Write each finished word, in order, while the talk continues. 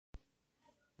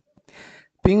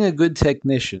Being a good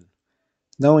technician,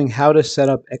 knowing how to set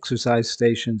up exercise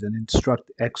stations and instruct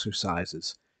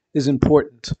exercises is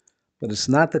important, but it's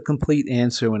not the complete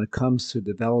answer when it comes to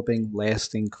developing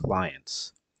lasting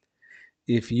clients.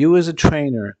 If you as a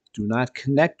trainer do not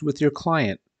connect with your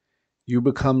client, you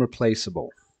become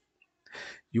replaceable.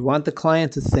 You want the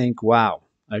client to think, wow,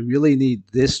 I really need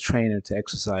this trainer to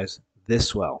exercise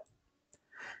this well.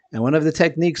 And one of the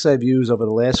techniques I've used over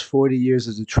the last 40 years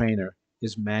as a trainer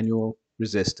is manual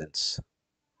resistance.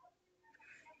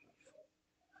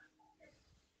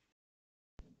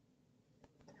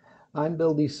 I'm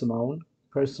Bill DeSimone,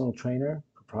 personal trainer,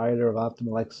 proprietor of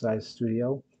Optimal Exercise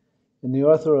Studio, and the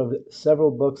author of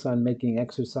several books on making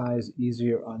exercise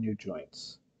easier on your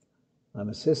joints. I'm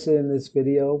assisted in this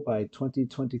video by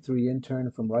 2023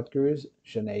 intern from Rutgers,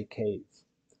 Janae Cave.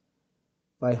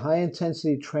 By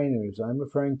high-intensity trainers, I'm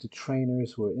referring to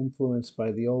trainers who are influenced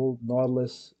by the old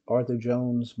Nautilus, Arthur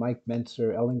Jones, Mike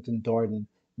Mentzer, Ellington Darden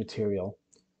material,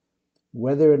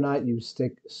 whether or not you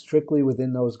stick strictly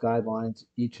within those guidelines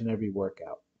each and every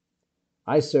workout.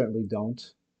 I certainly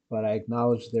don't, but I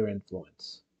acknowledge their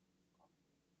influence.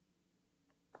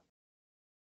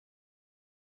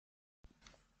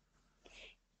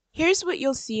 Here's what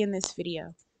you'll see in this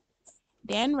video.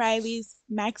 Dan Riley's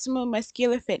Maximum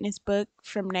Muscular Fitness book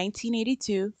from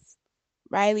 1982,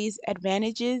 Riley's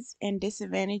Advantages and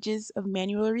Disadvantages of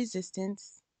Manual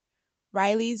Resistance,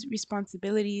 Riley's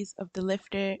Responsibilities of the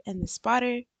Lifter and the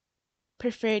Spotter,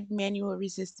 Preferred Manual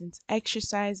Resistance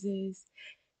Exercises,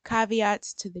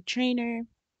 Caveats to the Trainer,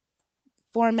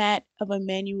 Format of a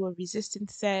Manual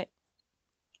Resistance Set,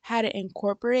 How to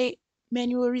Incorporate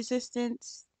Manual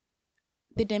Resistance,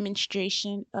 the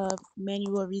demonstration of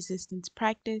manual resistance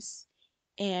practice,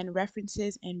 and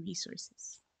references and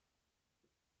resources.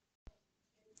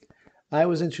 I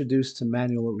was introduced to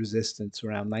manual resistance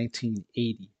around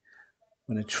 1980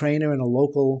 when a trainer in a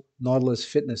local Nautilus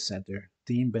fitness center,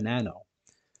 Dean Bonanno,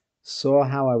 saw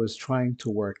how I was trying to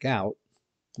work out,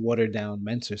 watered down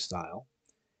Mentzer style,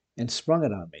 and sprung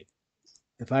it on me.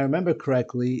 If I remember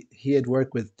correctly, he had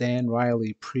worked with Dan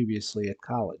Riley previously at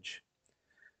college.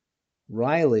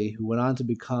 Riley, who went on to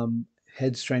become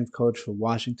head strength coach for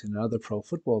Washington and other pro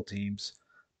football teams,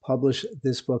 published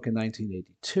this book in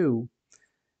 1982.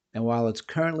 And while it's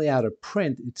currently out of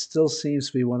print, it still seems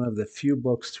to be one of the few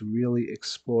books to really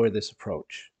explore this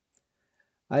approach.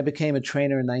 I became a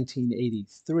trainer in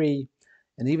 1983,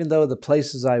 and even though the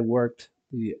places I worked,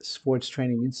 the Sports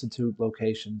Training Institute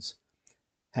locations,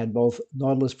 had both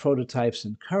Nautilus prototypes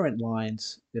and current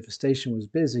lines, if a station was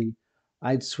busy,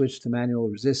 I'd switch to manual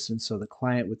resistance so the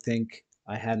client would think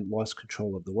I hadn't lost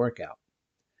control of the workout.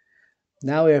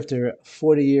 Now, after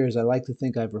 40 years, I like to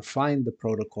think I've refined the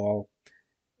protocol,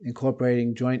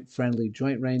 incorporating joint-friendly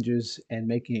joint ranges and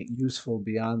making it useful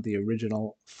beyond the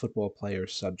original football player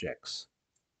subjects.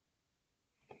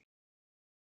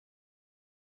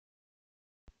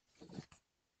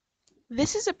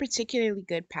 This is a particularly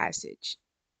good passage.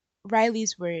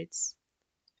 Riley's words: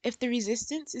 if the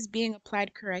resistance is being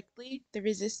applied correctly, the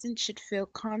resistance should feel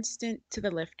constant to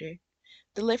the lifter.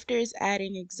 The lifter is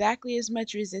adding exactly as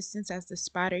much resistance as the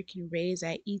spotter can raise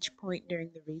at each point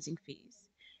during the raising phase.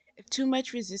 If too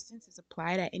much resistance is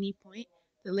applied at any point,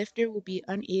 the lifter will be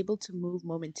unable to move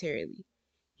momentarily.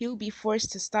 He will be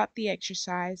forced to stop the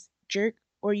exercise, jerk,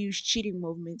 or use cheating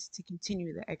movements to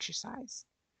continue the exercise.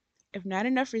 If not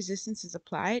enough resistance is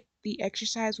applied, the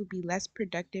exercise will be less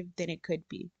productive than it could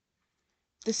be.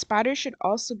 The spotter should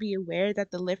also be aware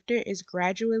that the lifter is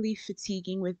gradually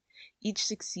fatiguing with each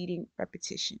succeeding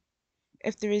repetition.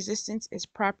 If the resistance is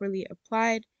properly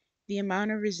applied, the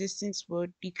amount of resistance will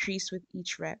decrease with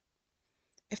each rep.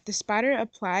 If the spotter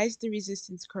applies the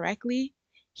resistance correctly,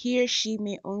 he or she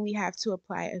may only have to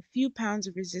apply a few pounds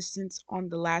of resistance on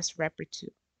the last rep or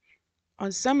two.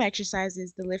 On some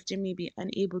exercises, the lifter may be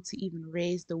unable to even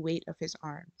raise the weight of his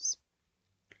arms.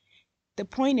 The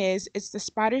point is, it's the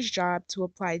spotter's job to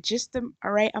apply just the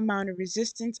right amount of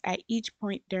resistance at each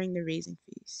point during the raising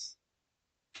phase.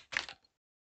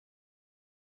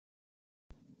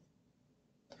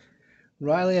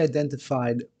 Riley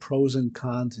identified pros and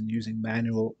cons in using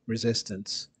manual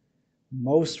resistance.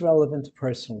 Most relevant to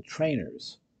personal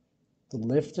trainers, the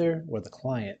lifter or the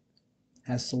client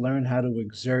has to learn how to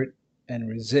exert and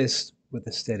resist with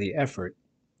a steady effort.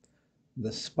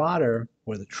 The spotter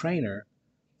or the trainer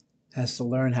has to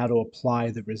learn how to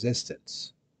apply the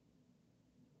resistance.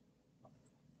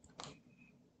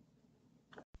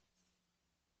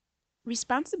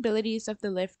 Responsibilities of the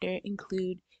lifter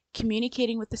include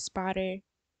communicating with the spotter,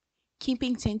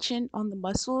 keeping tension on the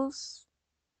muscles,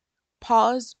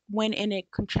 pause when in a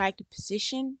contracted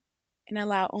position, and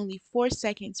allow only 4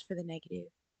 seconds for the negative.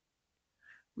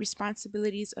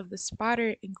 Responsibilities of the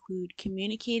spotter include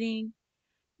communicating,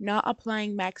 not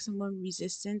applying maximum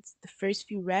resistance the first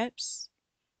few reps,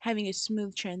 having a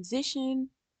smooth transition,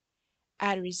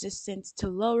 add resistance to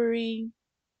lowering,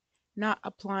 not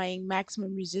applying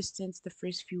maximum resistance the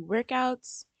first few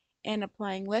workouts, and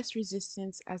applying less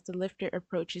resistance as the lifter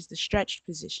approaches the stretched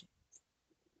position.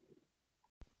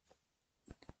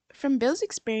 From Bill's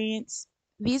experience,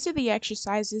 these are the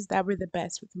exercises that were the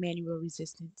best with manual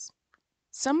resistance.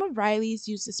 Some of Riley's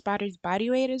use the spotter's body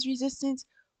weight as resistance,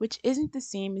 which isn't the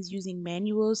same as using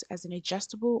manuals as an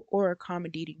adjustable or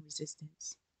accommodating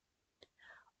resistance.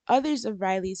 Others of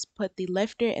Riley's put the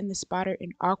lifter and the spotter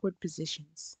in awkward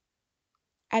positions.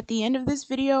 At the end of this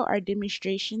video are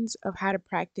demonstrations of how to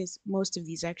practice most of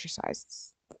these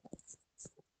exercises.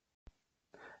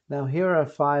 Now here are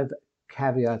 5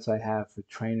 caveats I have for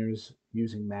trainers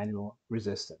using manual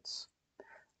resistance.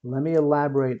 Let me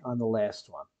elaborate on the last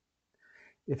one.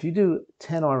 If you do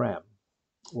 10 RM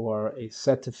or a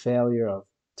set to failure of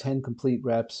 10 complete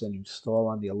reps and you stall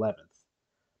on the 11th,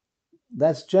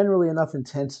 that's generally enough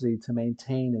intensity to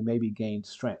maintain and maybe gain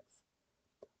strength.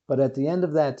 But at the end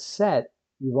of that set,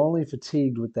 you've only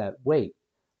fatigued with that weight.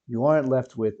 You aren't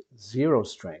left with 0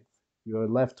 strength. You're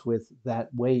left with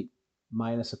that weight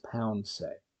minus a pound,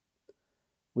 say.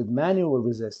 With manual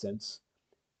resistance,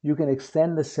 you can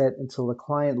extend the set until the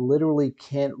client literally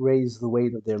can't raise the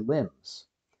weight of their limbs.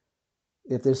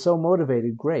 If they're so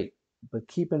motivated, great, but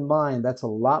keep in mind that's a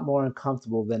lot more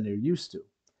uncomfortable than they're used to.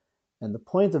 And the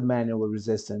point of manual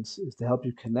resistance is to help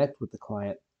you connect with the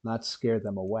client, not scare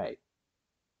them away.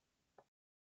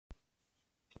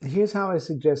 Here's how I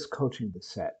suggest coaching the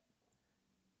set.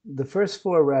 The first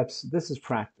 4 reps, this is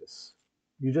practice.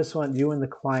 You just want you and the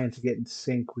client to get in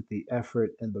sync with the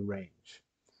effort and the range.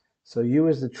 So you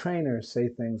as the trainer say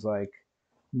things like,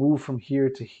 move from here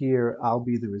to here, I'll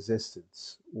be the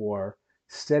resistance, or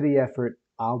steady effort,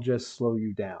 I'll just slow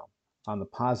you down, on the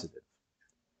positive.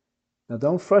 Now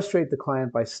don't frustrate the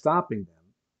client by stopping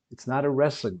them. It's not a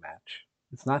wrestling match.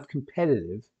 It's not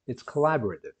competitive, it's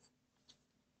collaborative.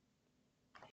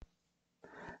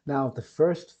 Now, the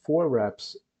first 4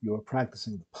 reps, you're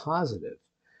practicing the positive.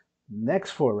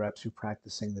 Next 4 reps, you're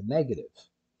practicing the negative.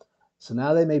 So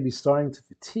now they may be starting to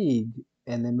fatigue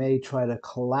and they may try to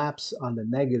collapse on the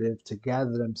negative to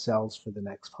gather themselves for the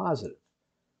next positive,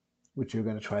 which you're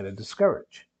going to try to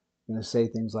discourage. You're going to say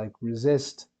things like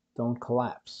resist, don't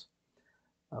collapse.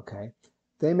 Okay?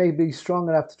 They may be strong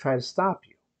enough to try to stop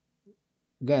you.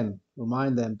 Again,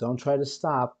 remind them, don't try to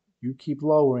stop. You keep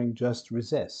lowering, just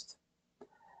resist.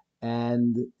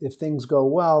 And if things go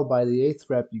well, by the 8th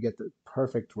rep, you get the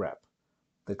perfect rep.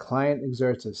 The client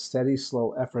exerts a steady,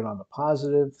 slow effort on the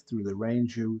positive through the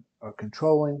range you are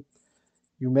controlling.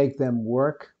 You make them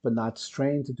work, but not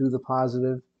strain to do the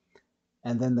positive.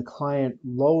 And then the client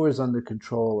lowers under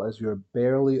control as you're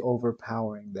barely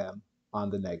overpowering them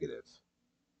on the negative.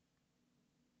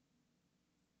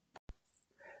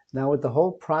 Now, with the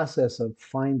whole process of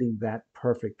finding that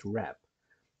perfect rep,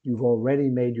 you've already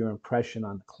made your impression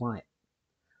on the client.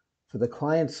 For the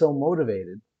client so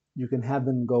motivated, you can have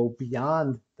them go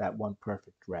beyond that one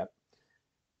perfect rep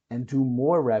and do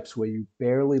more reps where you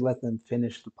barely let them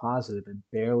finish the positive and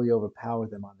barely overpower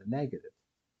them on the negative.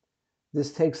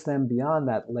 This takes them beyond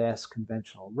that last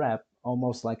conventional rep,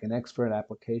 almost like an expert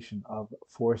application of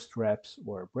forced reps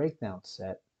or a breakdown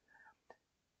set,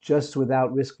 just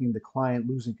without risking the client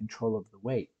losing control of the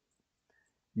weight.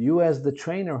 You as the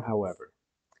trainer, however,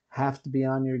 have to be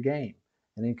on your game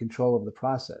and in control of the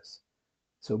process.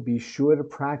 So be sure to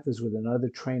practice with another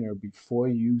trainer before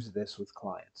you use this with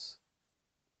clients.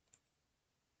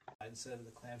 Instead of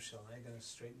the clamshell, now you're going to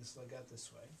straighten this leg out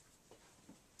this way.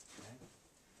 Okay.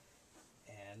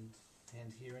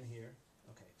 And here and here.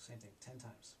 Okay, same thing, 10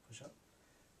 times. Push up,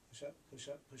 push up, push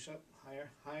up, push up,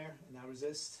 higher, higher, and now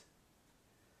resist.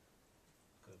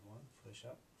 Good one, push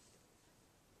up.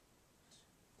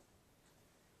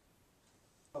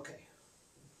 Okay.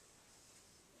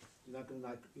 You're not going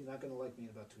to like me in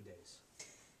about 2 days.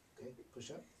 Okay, push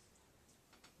up.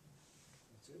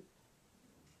 That's it.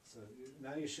 So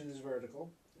now your shin is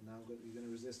vertical, and now you're going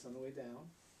to resist on the way down.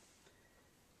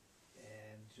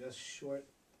 And just short,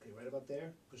 okay, right about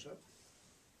there, push up.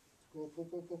 Pull, pull,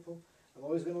 pull, pull, pull. I'm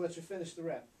always going to let you finish the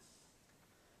rep.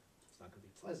 It's not going to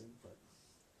be pleasant, but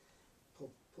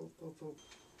pull, pull, pull, pull.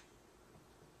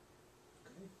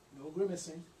 Okay, no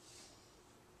grimacing.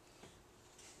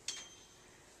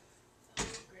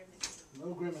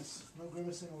 No grimace. No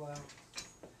grimacing allowed.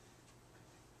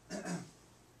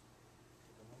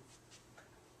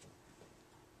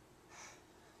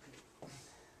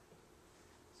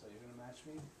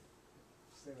 watch me.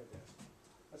 Stay right there.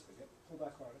 That's good. Yep. Pull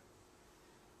back harder.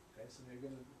 Okay, so you're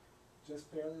gonna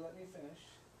just barely let me finish.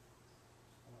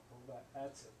 And I'll pull back.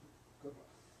 That's it. Good one.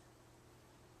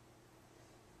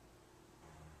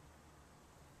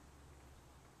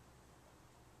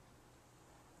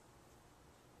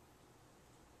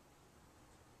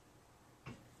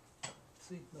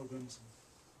 See, no grimacing.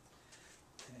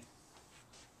 Okay.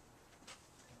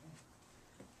 Okay.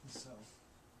 So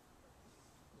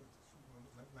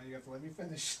now you have to let me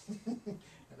finish,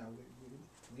 and I'll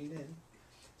lean in.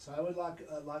 So I would lock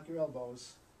your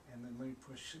elbows, and then let me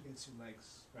push against your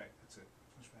legs. Right, that's it.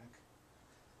 Push back.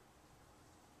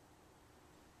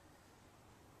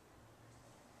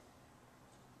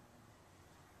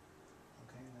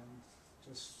 Okay, and then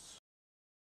just.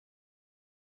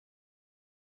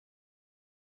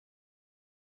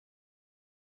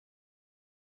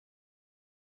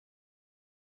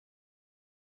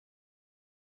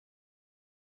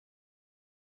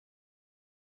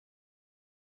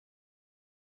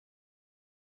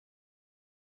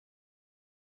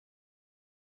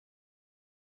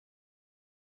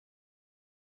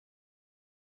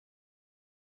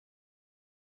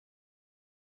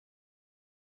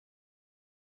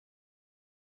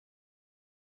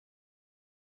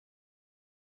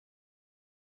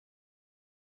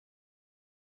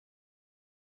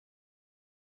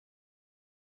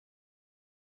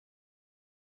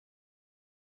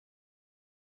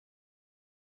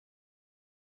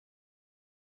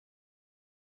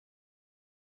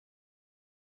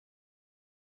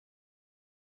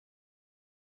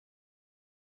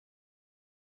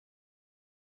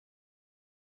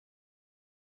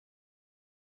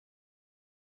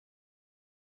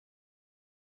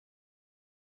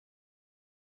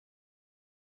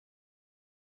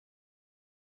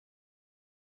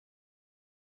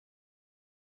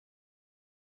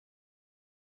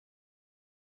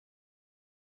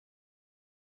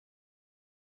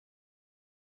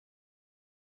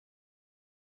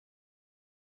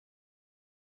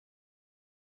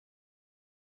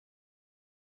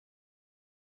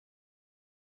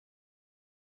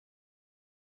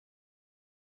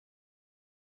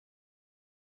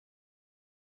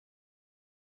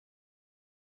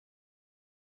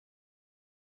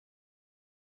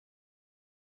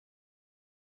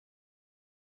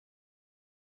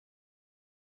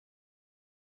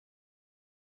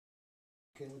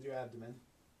 In with your abdomen.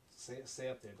 Stay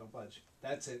up there. Don't budge.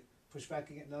 That's it. Push back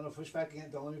again. No, push back again.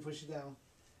 Don't let me push you down.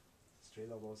 Straight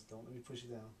elbows. Don't let me push you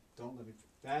down. Don't let me.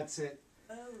 That's it.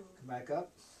 Come back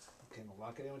up. Okay, now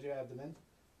lock it in with your abdomen,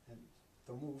 and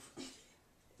don't move.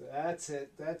 That's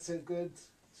it. That's it. Good.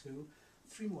 2,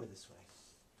 3 more this way.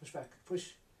 Push back.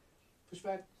 Push. Push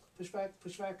back. Push back.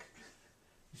 Push back.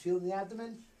 You feel in the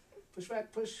abdomen? Push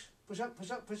back. Push. Push up.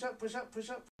 Push up. Push up. Push up. Push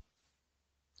up.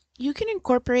 You can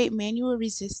incorporate manual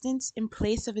resistance in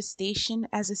place of a station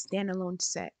as a standalone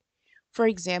set. For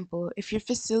example, if your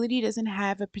facility doesn't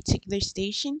have a particular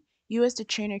station, you as the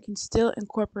trainer can still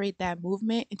incorporate that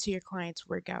movement into your client's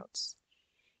workouts.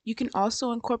 You can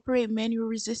also incorporate manual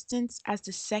resistance as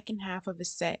the second half of a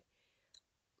set,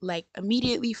 like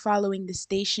immediately following the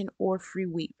station or free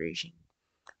weight version.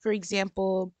 For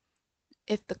example,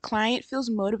 if the client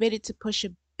feels motivated to push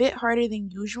a bit harder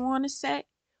than usual on a set,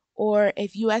 or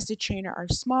if you as the trainer are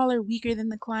smaller, weaker than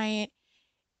the client,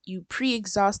 you pre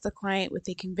exhaust the client with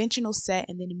a conventional set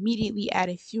and then immediately add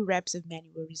a few reps of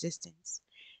manual resistance.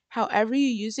 However, you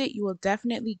use it, you will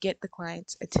definitely get the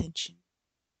client's attention.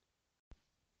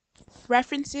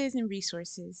 References and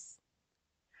resources: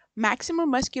 Maximum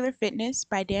Muscular Fitness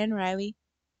by Dan Riley.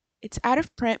 It's out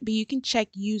of print, but you can check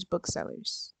used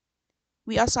booksellers.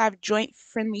 We also have Joint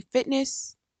Friendly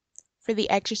Fitness for the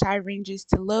exercise ranges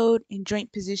to load and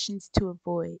joint positions to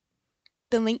avoid.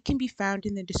 The link can be found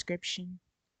in the description.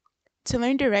 To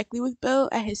learn directly with Bill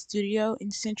at his studio in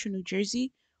Central New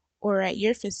Jersey or at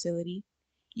your facility,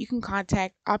 you can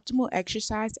contact Optimal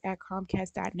Exercise at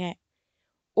Comcast.net.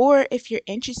 Or if you're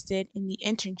interested in the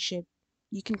internship,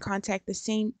 you can contact the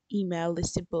same email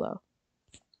listed below.